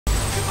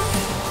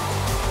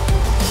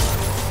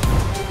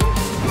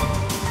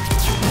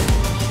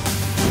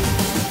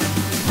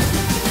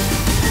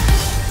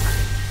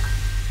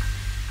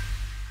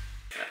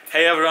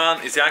Hey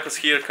everyone, it's Jankos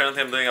here.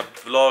 Currently I'm doing a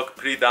vlog,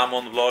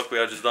 pre-Damwon vlog. We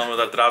are just done with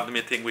our draft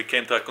meeting. We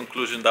came to a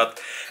conclusion that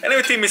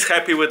enemy team is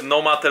happy with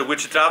no matter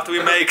which draft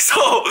we make.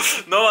 So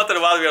no matter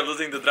what, we are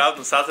losing the draft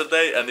on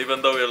Saturday, and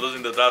even though we are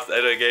losing the draft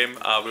every game,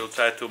 we'll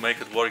try to make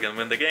it work and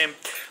win the game.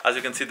 As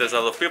you can see, there's a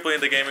lot of people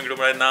in the gaming room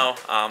right now.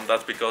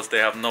 That's because they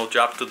have no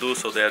job to do,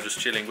 so they are just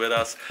chilling with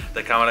us.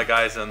 The camera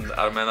guys and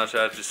our manager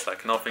are just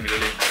like nothing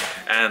really.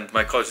 And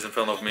my coach is in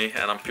front of me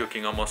and I'm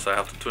puking almost, so I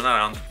have to turn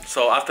around.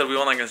 So after we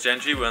won against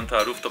Genji, we went to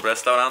a rooftop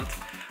restaurant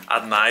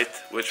at night,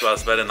 which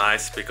was very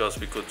nice because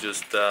we could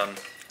just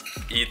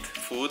eat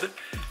food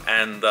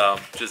and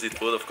just eat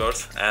food, of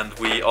course. And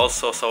we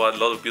also saw a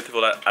lot of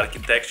beautiful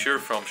architecture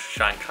from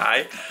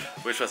Shanghai,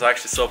 which was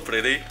actually so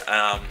pretty.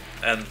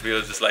 And we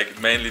were just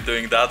like mainly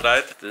doing that,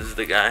 right? This is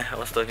the guy I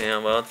was talking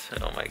about.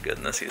 Oh my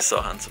goodness, he's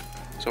so handsome.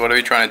 So what are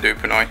we trying to do,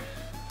 P1noy?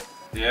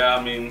 Yeah,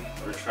 I mean,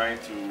 we're trying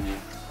to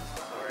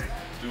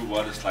do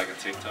what is like a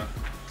TikTok.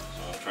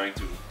 So I'm trying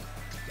to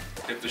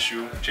hit the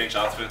shoe, change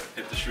outfit,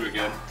 hit the shoe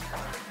again,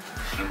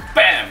 and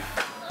BAM!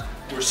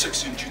 We're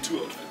sexy in G2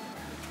 outfit.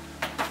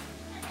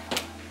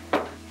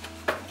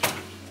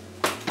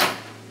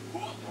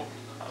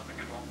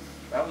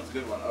 That was a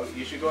good one. Oh,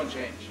 you should go and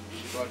change.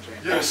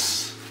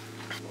 Yes!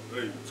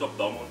 Hey, what's up,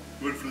 Damwon?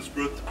 Ready for this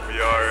bread? We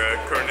are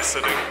currently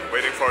sitting,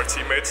 waiting for our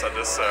teammates at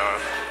this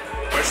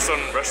Western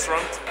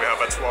restaurant. We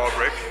have a 2-hour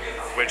break,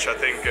 which I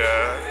think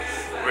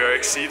we are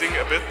exceeding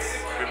a bit.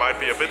 We might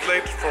be a bit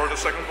late for the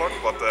second one,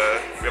 but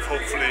we have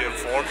hopefully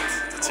informed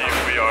the team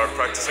we are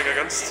practicing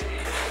against.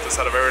 Just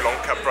had a very long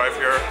cab drive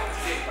here.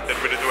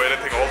 Didn't really do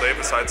anything all day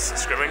besides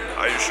scrimming.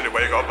 I usually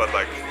wake up at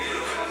like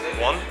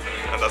 1,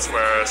 and that's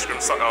where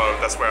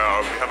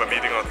we have a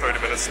meeting on 30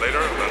 minutes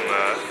later, and then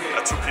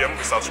at 2 PM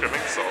we start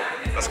scrimming, so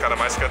that's kind of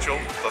my schedule.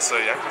 Does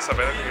Jankos have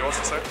anything you want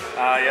to say?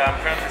 Yeah, I'm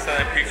currently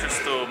sending pictures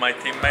to my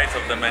teammates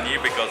of the menu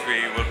because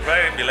we will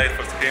probably be late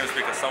for scrims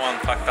because someone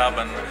fucked up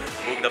and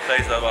booked the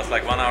place that was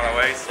like 1 hour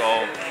away, so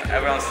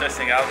everyone's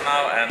stressing out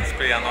now and it's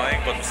pretty annoying,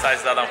 but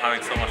besides that I'm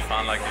having so much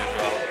fun like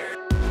usual.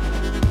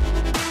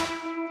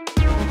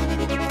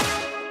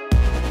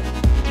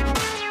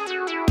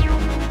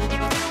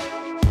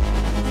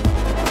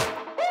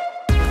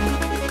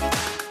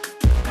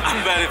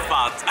 Very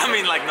fat. I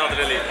mean, like not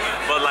really,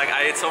 but like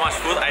I ate so much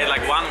food. I ate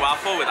like 1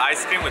 waffle with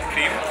ice cream with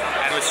cream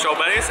and with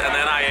strawberries, and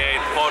then I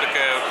ate pork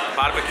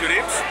barbecue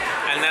ribs,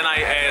 and then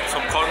I ate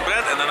some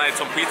cornbread, and then I ate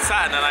some pizza,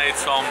 and then I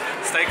ate some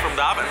steak from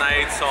Dab, and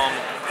I ate some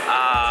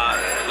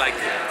like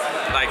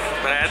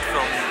bread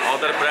from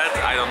other bread.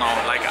 I don't know.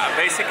 Like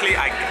basically,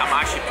 I'm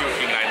actually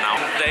puking right now.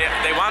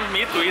 They want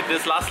me to eat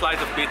this last slice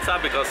of pizza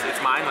because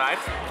it's mine, right?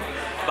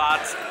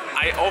 But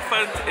I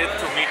offered it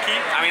to Miky.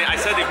 I mean, I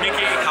said if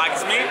Miky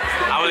hugs me,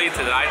 I will eat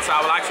it, right? So I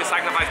will actually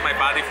sacrifice my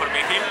body for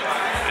Miky,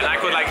 and I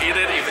could like eat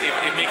it if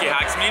Miky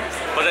hugs me.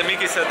 But then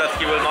Miky said that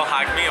he will not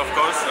hug me, of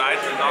course, right?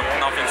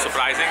 Nothing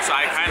surprising. So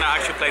I kind of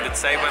actually played it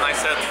safe when I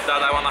said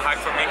that I want to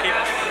hug for Miky.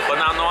 But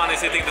now no one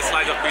is eating the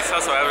slice of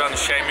pizza, so everyone is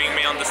shaming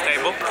me on this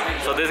table.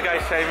 So this guy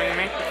is shaming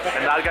me,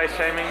 and that guy is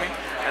shaming me,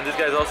 and this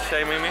guy is also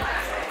shaming me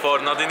for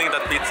not eating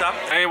that pizza.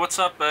 Hey,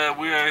 what's up?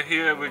 We are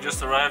here. We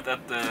just arrived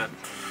at the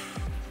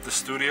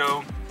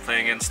studio,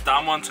 playing against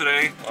Damwon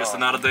today. Just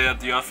another day at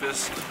the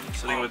office,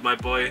 sitting with my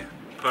boy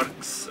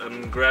Perkz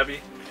and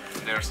Grabby.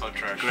 They're so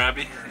trash.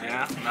 Grabby,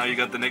 yeah. Now you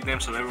got the nickname,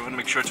 so everyone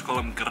make sure to call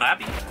him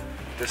Grabby.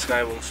 This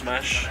guy will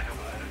smash.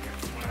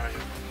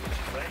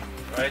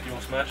 Right, you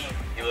will smash.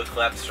 He will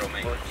collapse from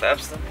me.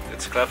 Collapse them?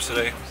 It's collapse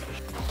today.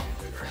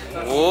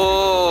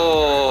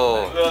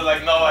 Whoa! There's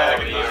like no way I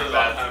can do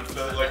that.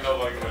 There's like no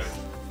fucking way.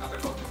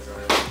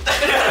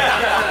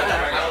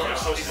 You're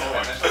so slow.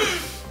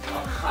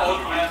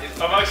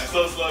 I'm actually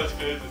so slow, it's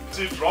crazy.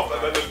 So you drop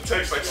and then it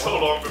takes like so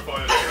long before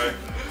you're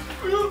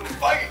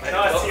like,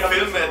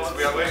 film it,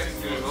 we are waiting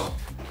for you.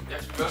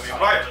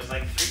 Right. There's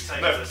like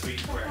 3 times this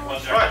week where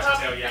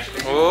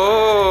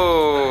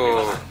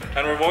Oh!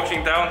 And we're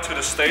walking down to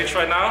the stage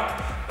right now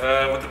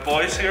with the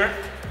boys here.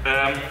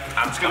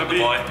 It's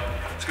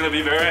gonna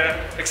be a very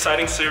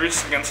exciting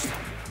series against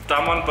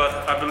Damwon,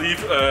 but I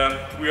believe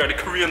we are the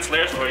Korean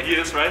Slayers, or he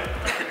is, right?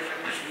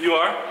 You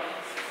are?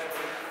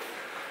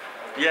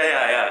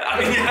 Yeah. I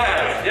mean,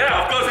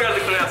 yeah. Of course we are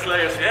the Korean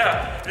Slayers.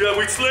 Yeah.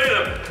 We slay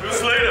them. We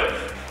slay them.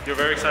 You're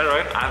very excited,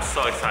 right? I'm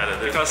so excited.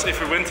 Because if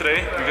we win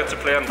today, we get to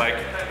play on like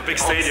a big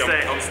stadium.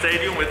 On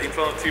stadium with in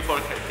front of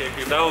 3-4K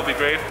people. That will be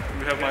great.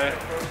 We have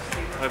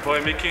my boy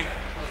Miky.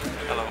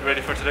 Hello. You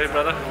ready for today,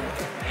 brother?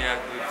 Yeah,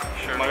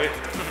 sure. My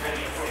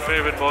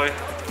favorite boy,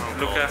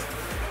 Luca.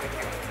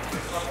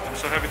 I'm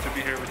so happy to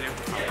be here with you.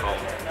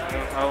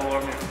 I will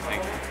warm you.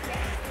 Thank you.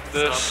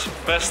 The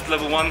best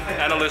level 1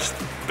 analyst,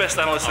 best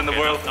analyst in the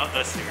world. Not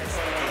that serious.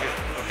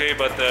 Okay,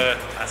 but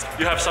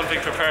you have something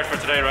prepared for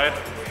today, right?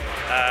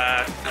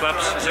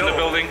 Claps is in the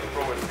building,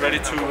 ready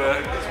to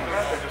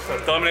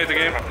dominate the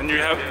game. And we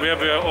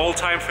have your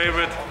all-time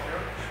favorite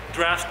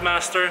draft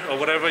master, or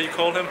whatever you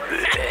call him.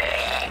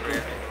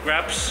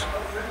 Grabs.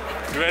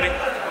 You ready?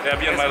 Yeah,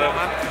 be on my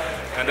level.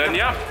 And then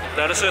yeah,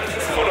 that is it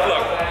for the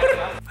vlog.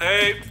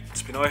 Hey,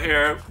 it's P1noy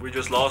here. We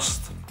just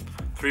lost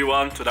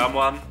 3-1 to them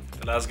one.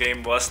 The last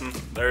game wasn't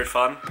very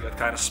fun. We got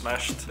kind of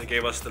smashed. They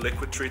gave us the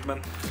liquid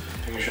treatment. I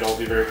think you should all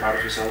be very proud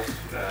of yourself.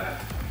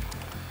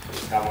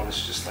 That one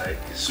is just like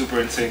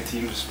super insane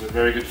teams with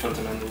very good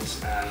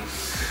fundamentals, and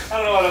I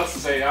don't know what else to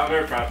say. I'm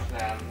very proud,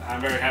 and I'm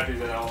very happy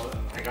that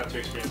I got to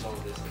experience all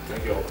of this.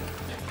 Thank you all.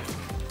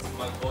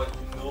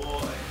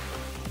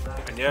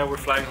 And yeah, we're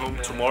flying home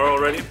tomorrow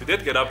already. We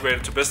did get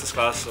upgraded to business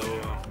class, so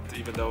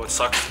even though it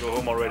sucks to go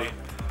home already,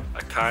 I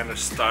kind of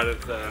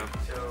started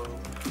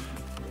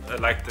I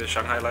like the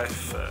Shanghai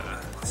life.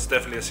 It's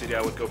definitely a city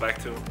I would go back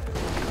to.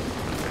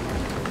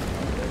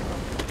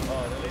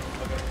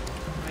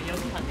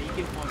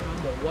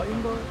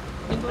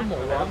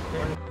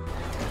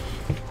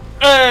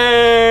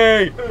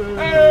 Hey!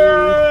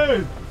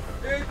 Hey!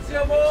 It's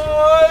your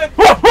boy!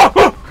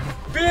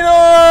 P1noy!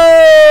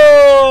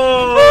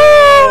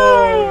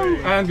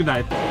 And good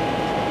night.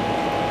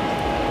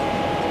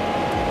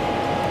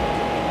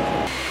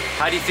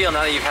 How do you feel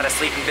now that you've had a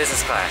sleep in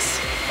business class?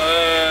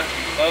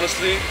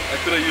 Honestly, I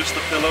could have used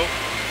the pillow.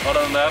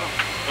 Other than that,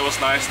 it was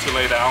nice to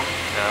lay down.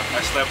 Yeah.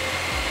 I slept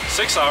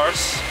 6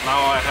 hours. Now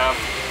I have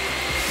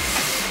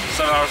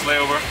 7 hours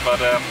layover,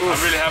 but I'm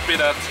really happy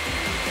that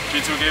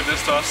G2 gave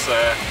this to us.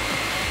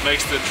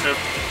 Makes the trip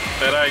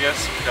better, I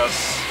guess, because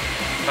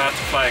if I had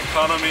to fly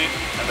economy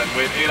and then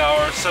wait 8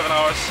 hours, 7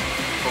 hours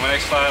for my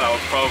next flight, I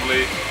would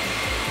probably,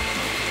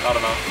 I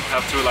don't know,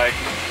 have to like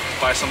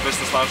buy some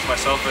business lunch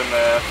myself in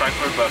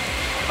Frankfurt, but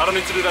I don't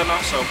need to do that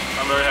now, so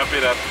I'm very happy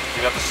that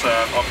we got this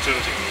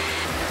opportunity.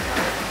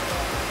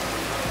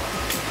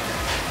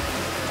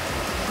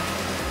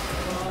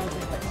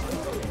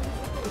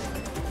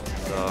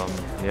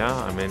 Yeah,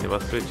 I mean, it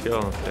was pretty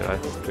chill.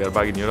 We are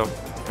back in Europe.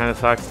 Kind of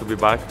sucks to be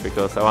back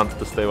because I wanted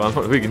to stay one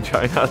more week in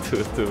China to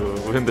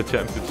win the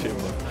championship.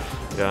 But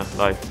yeah,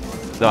 life.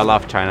 So I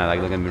love China, like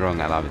don't get me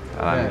wrong, I love it.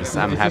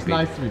 I'm happy.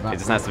 Nice to be back.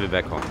 It's just nice to be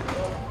back home.